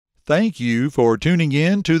Thank you for tuning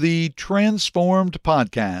in to the Transformed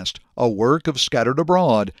Podcast, a work of Scattered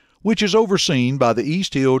Abroad, which is overseen by the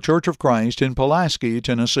East Hill Church of Christ in Pulaski,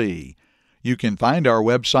 Tennessee. You can find our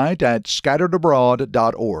website at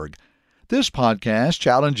scatteredabroad.org. This podcast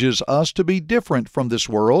challenges us to be different from this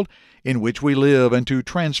world in which we live and to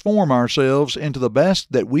transform ourselves into the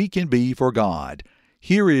best that we can be for God.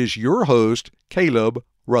 Here is your host, Caleb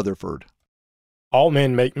Rutherford. All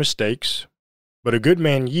men make mistakes, but a good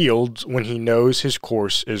man yields when he knows his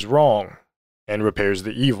course is wrong and repairs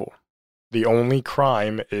the evil. The only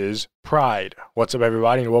crime is pride. What's up,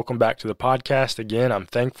 everybody, and welcome back to the podcast. Again, I'm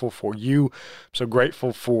thankful for you. I'm so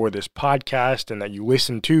grateful for this podcast and that you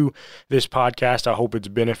listen to this podcast. I hope it's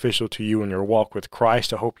beneficial to you in your walk with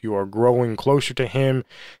Christ. I hope you are growing closer to Him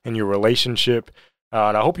in your relationship.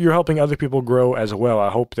 And I hope you're helping other people grow as well.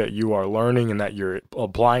 I hope that you are learning and that you're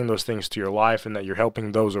applying those things to your life and that you're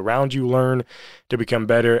helping those around you learn to become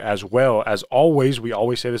better as well. As always, we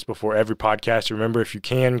always say this before every podcast. Remember, if you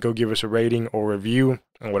can, go give us a rating or review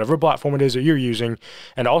on whatever platform it is that you're using.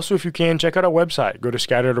 And also, if you can, check out our website. Go to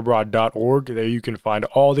scatteredabroad.org. There you can find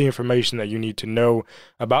all the information that you need to know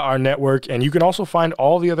about our network. And you can also find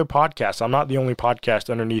all the other podcasts. I'm not the only podcast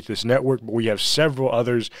underneath this network, but we have several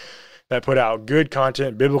others that put out good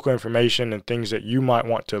content, biblical information, and things that you might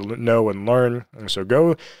want to know and learn. And so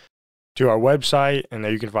go to our website, and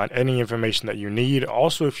there you can find any information that you need.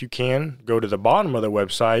 Also, if you can, go to the bottom of the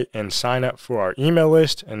website and sign up for our email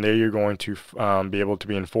list, and there you're going to be able to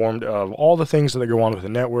be informed of all the things that go on with the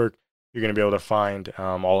network. You're going to be able to find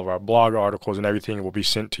all of our blog articles, and everything will be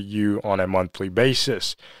sent to you on a monthly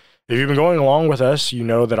basis. If you've been going along with us, you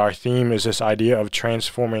know that our theme is this idea of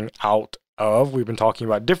transforming out of. We've been talking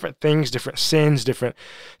about different things, different sins, different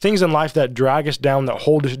things in life that drag us down, that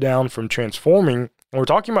hold us down from transforming. And we're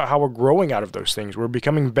talking about how we're growing out of those things. We're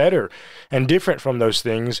becoming better and different from those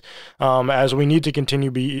things as we need to continue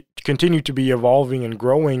to be evolving and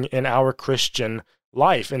growing in our Christian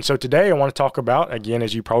life. And so today I want to talk about, again,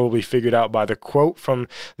 as you probably figured out by the quote from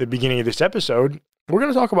the beginning of this episode, we're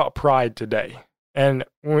going to talk about pride today. And,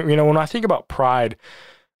 when I think about pride,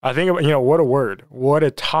 I think about, what a word, what a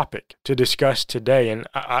topic to discuss today. And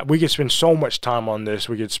we could spend so much time on this.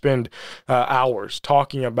 We could spend hours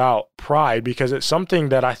talking about pride because it's something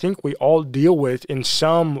that I think we all deal with in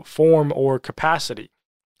some form or capacity.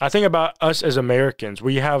 I think about us as Americans.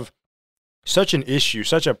 We have such an issue,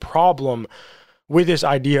 such a problem with this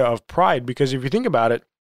idea of pride because if you think about it,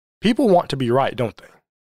 people want to be right, don't they?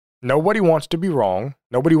 Nobody wants to be wrong.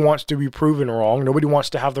 Nobody wants to be proven wrong. Nobody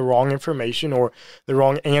wants to have the wrong information or the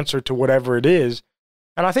wrong answer to whatever it is.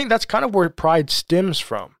 And I think that's kind of where pride stems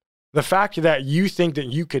from. The fact that you think that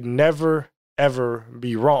you could never, ever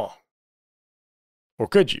be wrong. Or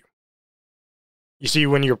could you? You see,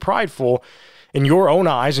 when you're prideful, in your own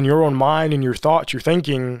eyes, in your own mind, in your thoughts, you're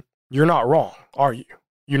thinking, you're not wrong, are you?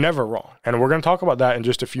 You're never wrong. And we're going to talk about that in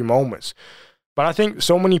just a few moments. But I think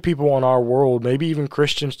so many people in our world, maybe even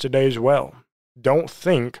Christians today as well, don't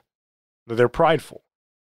think that they're prideful.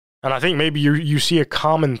 And I think maybe you see a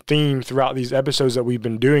common theme throughout these episodes that we've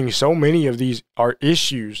been doing. So many of these are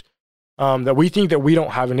issues that we think that we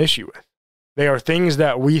don't have an issue with. They are things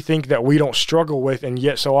that we think that we don't struggle with, and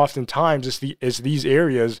yet so oftentimes it's these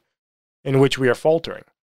areas in which we are faltering.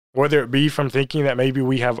 Whether it be from thinking that maybe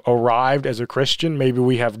we have arrived as a Christian, maybe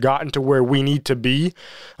we have gotten to where we need to be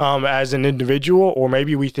as an individual, or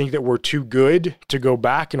maybe we think that we're too good to go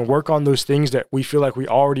back and work on those things that we feel like we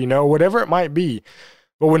already know, whatever it might be.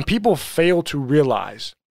 But when people fail to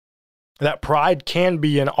realize that pride can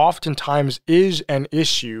be and oftentimes is an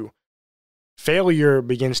issue, failure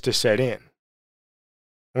begins to set in.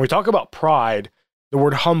 When we talk about pride, the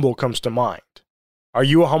word humble comes to mind. Are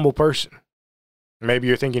you a humble person? Maybe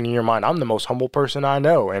you're thinking in your mind, I'm the most humble person I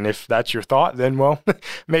know. And if that's your thought, then, well,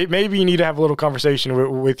 maybe you need to have a little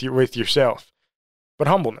conversation with yourself. But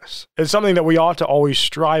humbleness is something that we ought to always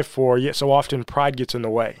strive for, yet so often pride gets in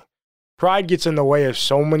the way. Pride gets in the way of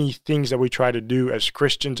so many things that we try to do as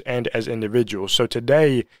Christians and as individuals. So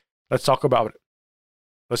today, let's talk about it.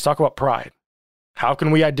 Let's talk about pride. How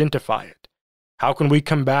can we identify it? How can we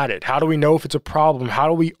combat it? How do we know if it's a problem? How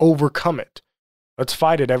do we overcome it? Let's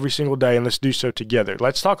fight it every single day, and let's do so together.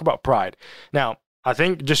 Let's talk about pride. Now, I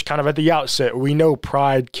think just kind of at the outset, we know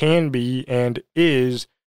pride can be and is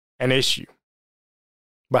an issue.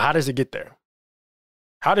 But how does it get there?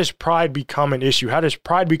 How does pride become an issue? How does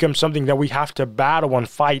pride become something that we have to battle and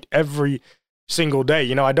fight every single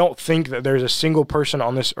day? I don't think that there's a single person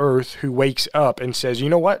on this earth who wakes up and says, you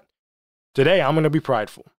know what? Today, I'm going to be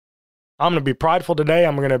prideful. I'm going to be prideful today.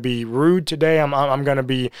 I'm going to be rude today. I'm going to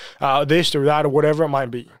be this or that or whatever it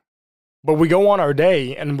might be. But we go on our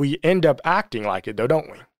day and we end up acting like it, though,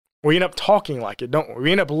 don't we? We end up talking like it, don't we?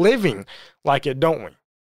 We end up living like it, don't we?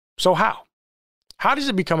 So how? How does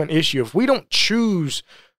it become an issue if we don't choose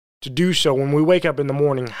to do so when we wake up in the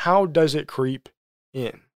morning? How does it creep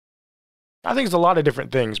in? I think it's a lot of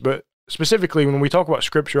different things, but specifically when we talk about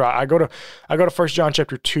Scripture, I go to 1 John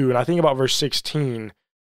chapter 2, and I think about verse 16,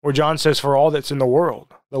 where John says, "For all that's in the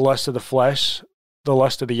world, the lust of the flesh, the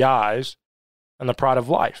lust of the eyes, and the pride of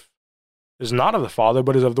life, is not of the Father,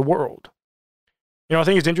 but is of the world." You know, I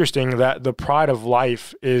think it's interesting that the pride of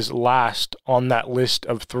life is last on that list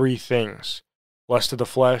of three things: lust of the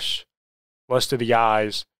flesh, lust of the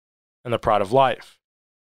eyes, and the pride of life.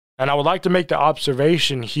 And I would like to make the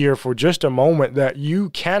observation here for just a moment that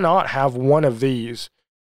you cannot have one of these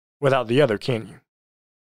without the other, can you?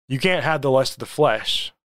 You can't have the lust of the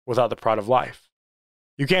flesh without the pride of life.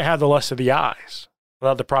 You can't have the lust of the eyes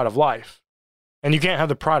without the pride of life. And you can't have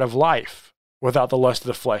the pride of life without the lust of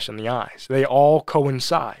the flesh and the eyes. They all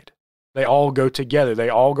coincide. They all go together. They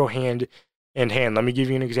all go hand in hand. Let me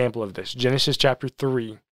give you an example of this. Genesis chapter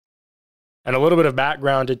 3. And a little bit of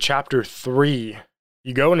background to chapter 3.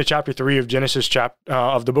 You go into chapter 3 of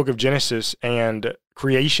of the book of Genesis, and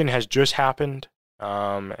creation has just happened.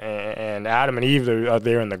 And Adam and Eve are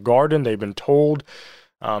there in the garden. They've been told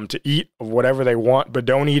to eat of whatever they want, but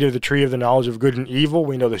don't eat of the tree of the knowledge of good and evil.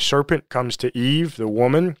 We know the serpent comes to Eve, the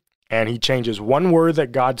woman, and he changes one word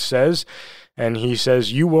that God says, and he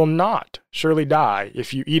says, "You will not surely die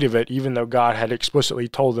if you eat of it," even though God had explicitly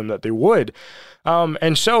told them that they would.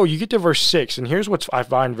 And so you get to verse 6, and here's what I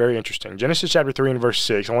find very interesting. Genesis chapter 3 and verse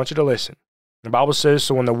 6, I want you to listen. The Bible says,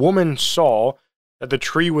 "So when the woman saw that the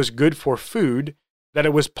tree was good for food, that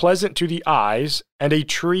it was pleasant to the eyes, and a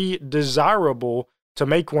tree desirable to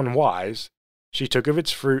make one wise, she took of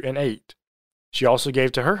its fruit and ate. She also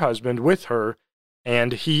gave to her husband with her,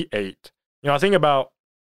 and he ate." You know, I think about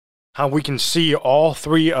how we can see all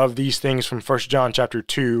three of these things from 1 John chapter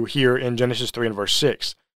 2 here in Genesis 3 and verse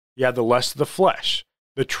 6. You have the lust of the flesh.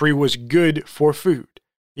 The tree was good for food.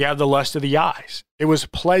 You have the lust of the eyes. It was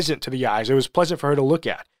pleasant to the eyes. It was pleasant for her to look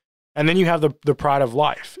at. And then you have the pride of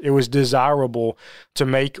life. It was desirable to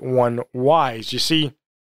make one wise. You see,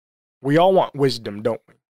 we all want wisdom, don't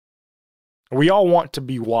we? We all want to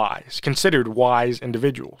be wise, considered wise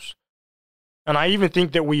individuals. And I even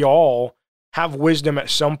think that we all have wisdom at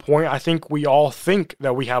some point. I think we all think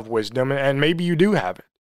that we have wisdom, and maybe you do have it.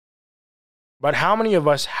 But how many of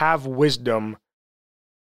us have wisdom,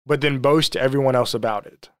 but then boast to everyone else about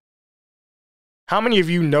it? How many of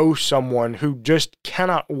you know someone who just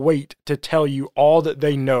cannot wait to tell you all that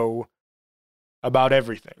they know about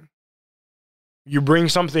everything? You bring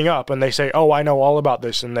something up and they say, "Oh, I know all about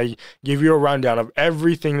this," and they give you a rundown of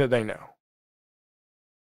everything that they know.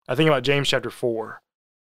 I think about James chapter 4.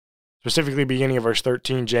 Specifically beginning of verse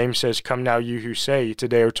 13, James says, "Come now you who say,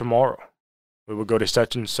 today or tomorrow, we will go to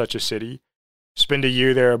such and such a city, spend a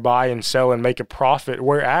year there, buy and sell and make a profit,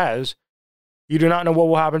 whereas you do not know what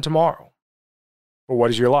will happen tomorrow. For what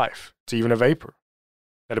is your life? It's even a vapor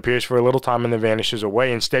that appears for a little time and then vanishes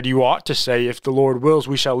away. Instead, you ought to say, if the Lord wills,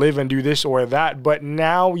 we shall live and do this or that. But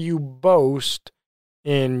now you boast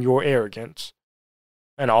in your arrogance,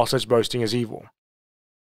 and all such boasting is evil."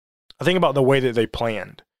 I think about the way that they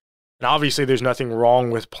planned. And obviously, there's nothing wrong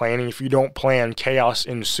with planning. If you don't plan, chaos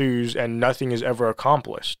ensues and nothing is ever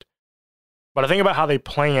accomplished. But I think about how they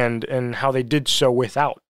planned and how they did so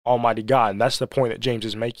without Almighty God. And that's the point that James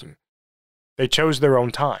is making. They chose their own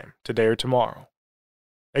time, today or tomorrow.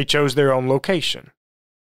 They chose their own location,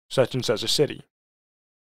 such and such a city.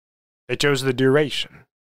 They chose the duration.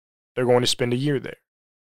 They're going to spend a year there.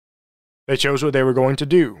 They chose what they were going to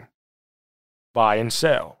do, buy and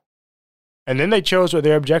sell. And then they chose what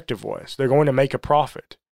their objective was. They're going to make a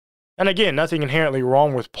profit. And again, nothing inherently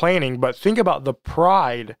wrong with planning, but think about the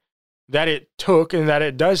pride that it took and that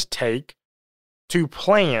it does take to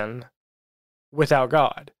plan without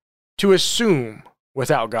God, to assume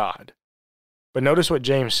without God. But notice what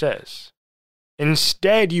James says.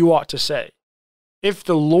 Instead, you ought to say, if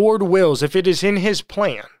the Lord wills, if it is in his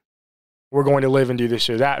plan, we're going to live and do this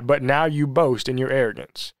or that. But now you boast in your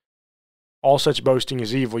arrogance. All such boasting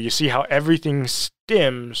is evil. You see how everything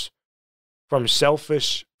stems from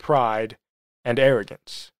selfish pride and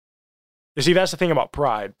arrogance. You see, that's the thing about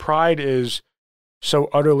pride. Pride is so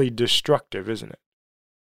utterly destructive, isn't it?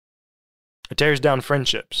 It tears down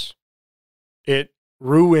friendships. It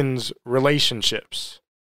ruins relationships.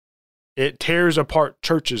 It tears apart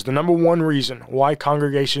churches. The number one reason why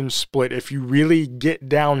congregations split, if you really get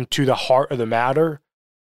down to the heart of the matter,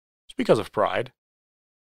 it's because of pride.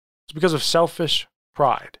 It's because of selfish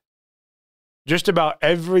pride. Just about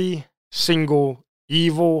every single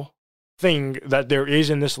evil thing that there is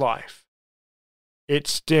in this life, it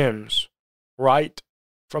stems right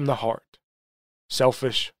from the heart.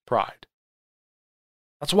 Selfish pride.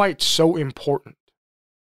 That's why it's so important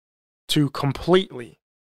to completely,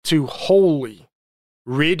 to wholly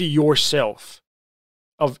rid yourself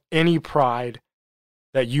of any pride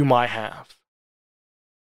that you might have.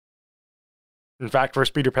 In fact, 1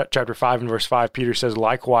 Peter chapter 5 and verse 5, Peter says,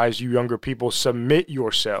 "Likewise, you younger people, submit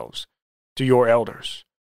yourselves to your elders.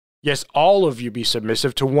 Yes, all of you be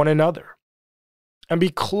submissive to one another, and be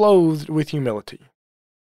clothed with humility.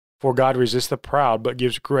 For God resists the proud, but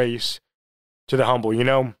gives grace to the humble." You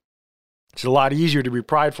know, it's a lot easier to be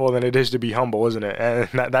prideful than it is to be humble, isn't it?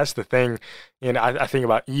 And that's the thing. And I think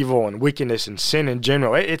about evil and wickedness and sin in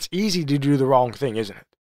general. It's easy to do the wrong thing, isn't it?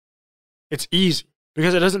 It's easy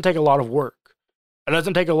because it doesn't take a lot of work. It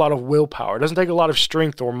doesn't take a lot of willpower. It doesn't take a lot of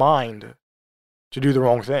strength or mind to do the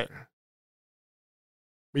wrong thing.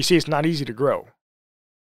 But you see, it's not easy to grow.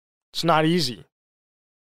 It's not easy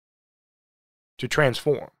to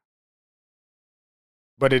transform.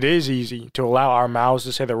 But it is easy to allow our mouths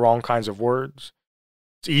to say the wrong kinds of words.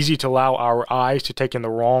 It's easy to allow our eyes to take in the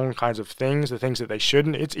wrong kinds of things, the things that they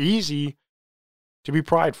shouldn't. It's easy to be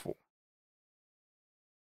prideful.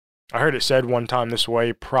 I heard it said one time this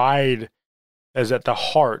way: pride is at the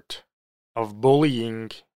heart of bullying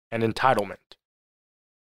and entitlement.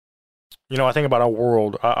 You know, I think about our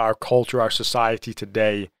world, our culture, our society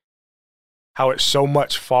today, how it so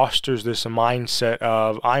much fosters this mindset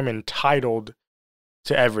of I'm entitled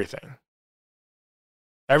to everything.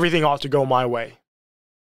 Everything ought to go my way.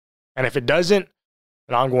 And if it doesn't,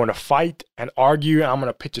 then I'm going to fight and argue, and I'm going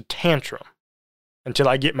to pitch a tantrum until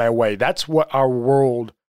I get my way. That's what our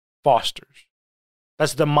world fosters.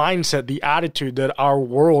 That's the mindset, the attitude that our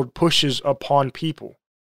world pushes upon people.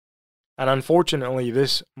 And unfortunately,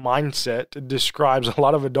 this mindset describes a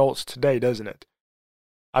lot of adults today, doesn't it?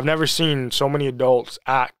 I've never seen so many adults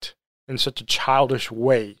act in such a childish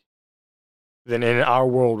way than in our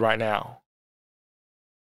world right now.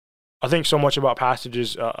 I think so much about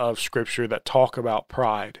passages of Scripture that talk about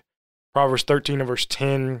pride. Proverbs 13 and verse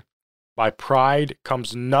 10, "By pride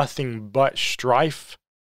comes nothing but strife,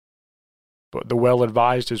 but the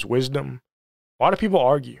well-advised is wisdom." Why do people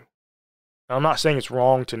argue? Now, I'm not saying it's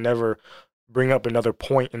wrong to never bring up another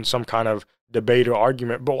point in some kind of debate or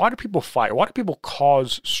argument, but why do people fight? Why do people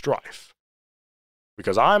cause strife?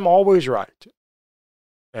 Because I'm always right,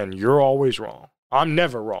 and you're always wrong. I'm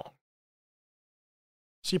never wrong.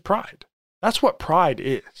 See, pride. That's what pride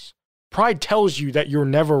is. Pride tells you that you're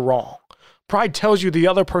never wrong. Pride tells you the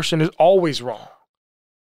other person is always wrong.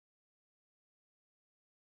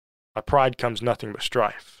 By pride comes nothing but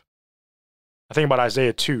strife. I think about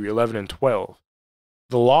Isaiah 2, 11 and 12.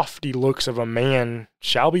 "The lofty looks of a man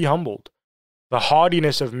shall be humbled. The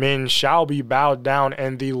haughtiness of men shall be bowed down,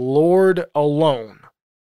 and the Lord alone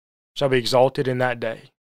shall be exalted in that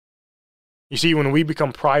day." You see, when we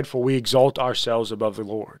become prideful, we exalt ourselves above the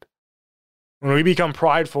Lord. When we become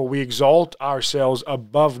prideful, we exalt ourselves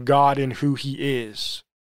above God and who He is.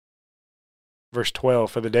 Verse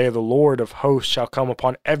 12, "For the day of the Lord of hosts shall come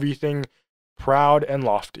upon everything proud and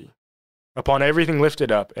lofty, upon everything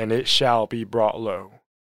lifted up, and it shall be brought low."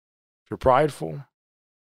 If you're prideful,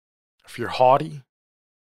 if you're haughty,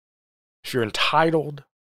 if you're entitled,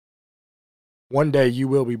 one day you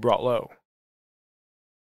will be brought low.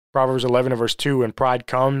 Proverbs 11 and verse 2, "When pride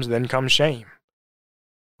comes, then comes shame,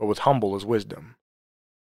 but with humble is wisdom."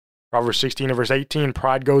 Proverbs 16 and verse 18,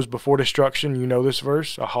 "Pride goes before destruction." You know this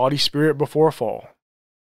verse. "A haughty spirit before a fall."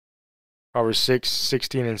 Proverbs 6,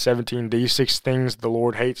 16 and 17, "These 6 things the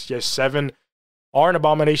Lord hates, yes, 7 are an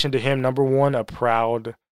abomination to Him." Number 1, a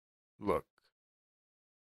proud look.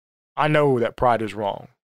 I know that pride is wrong.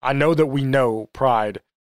 I know that we know pride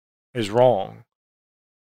is wrong.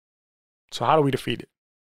 So how do we defeat it?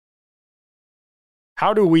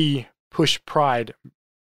 How do we push pride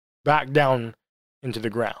back down into the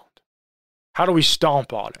ground? How do we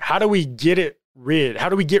stomp on it? How do we get it rid? How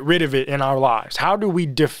do we get rid of it in our lives? How do we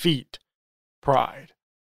defeat pride?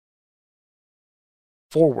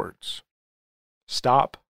 4 words.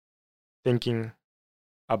 Stop thinking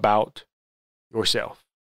about yourself.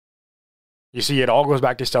 You see, it all goes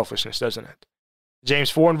back to selfishness, doesn't it? James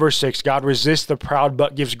 4 and verse 6, "God resists the proud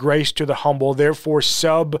but gives grace to the humble. Therefore,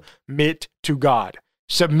 submit to God."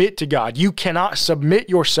 Submit to God. You cannot submit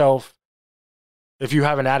yourself if you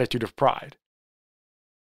have an attitude of pride.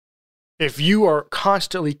 If you are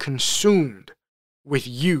constantly consumed with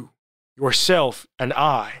you, yourself, and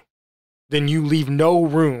I, then you leave no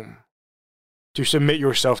room to submit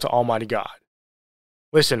yourself to Almighty God.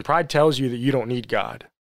 Listen, pride tells you that you don't need God.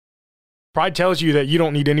 Pride tells you that you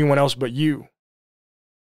don't need anyone else but you.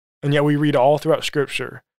 And yet we read all throughout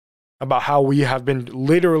Scripture about how we have been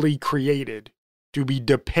literally created to be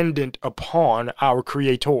dependent upon our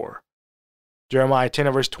Creator. Jeremiah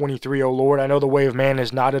 10 verse 23, O Lord, I know the way of man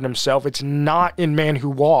is not in himself. It's not in man who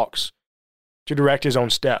walks to direct his own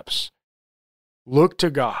steps. Look to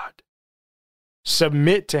God.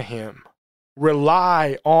 Submit to Him.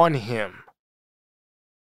 Rely on Him.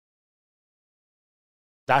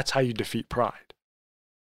 That's how you defeat pride.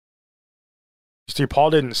 You see, Paul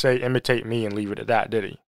didn't say, imitate me and leave it at that, did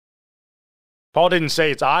he? Paul didn't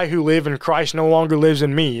say, it's I who live and Christ no longer lives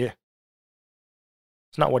in me. It's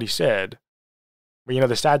not what he said. But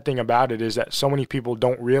the sad thing about it is that so many people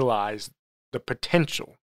don't realize the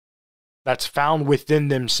potential that's found within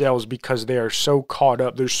themselves because they are so caught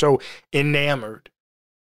up, they're so enamored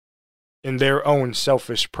in their own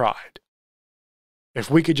selfish pride.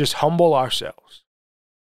 If we could just humble ourselves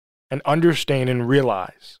and understand and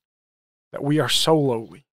realize that we are so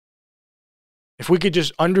lowly, if we could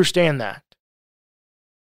just understand that,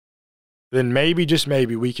 then maybe, just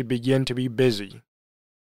maybe, we could begin to be busy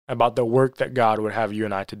about the work that God would have you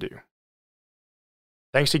and I to do.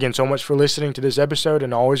 Thanks again so much for listening to this episode,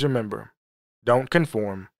 and always remember, don't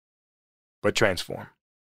conform, but transform.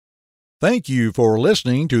 Thank you for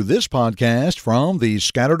listening to this podcast from the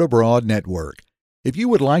Scattered Abroad Network. If you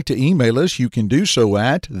would like to email us, you can do so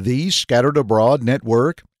at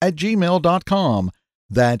thescatteredabroadnetwork@gmail.com.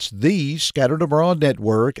 That's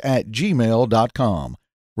thescatteredabroadnetwork@gmail.com.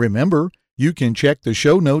 Remember, you can check the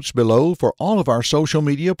show notes below for all of our social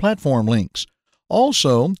media platform links.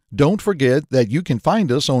 Also, don't forget that you can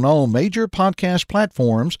find us on all major podcast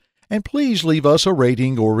platforms, and please leave us a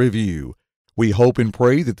rating or review. We hope and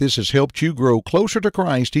pray that this has helped you grow closer to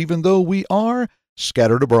Christ even though we are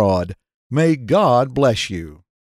scattered abroad. May God bless you.